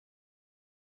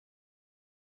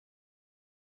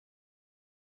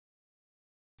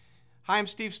Hi, I'm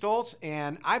Steve Stoltz,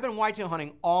 and I've been whitetail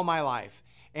hunting all my life,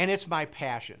 and it's my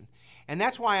passion. And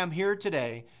that's why I'm here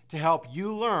today to help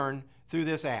you learn through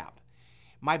this app.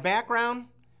 My background?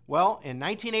 Well, in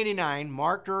 1989,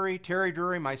 Mark Drury, Terry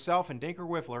Drury, myself, and Dinker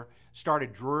Whiffler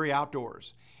started Drury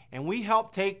Outdoors. And we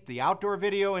helped take the outdoor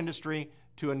video industry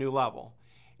to a new level.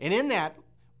 And in that,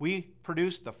 we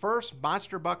produced the first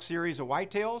monster buck series of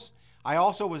whitetails. I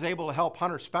also was able to help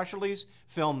Hunter Specialties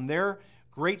film their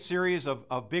great series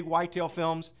of big whitetail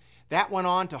films. That went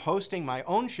on to hosting my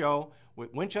own show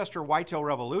with Winchester Whitetail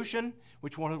Revolution,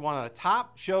 which was one of the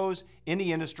top shows in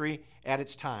the industry at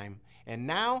its time. And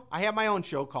now I have my own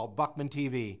show called Buckman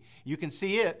TV. You can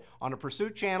see it on the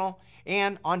Pursuit channel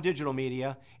and on digital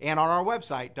media and on our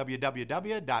website,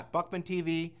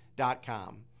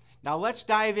 www.buckmantv.com. Now let's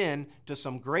dive in to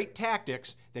some great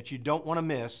tactics that you don't want to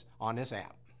miss on this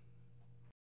app.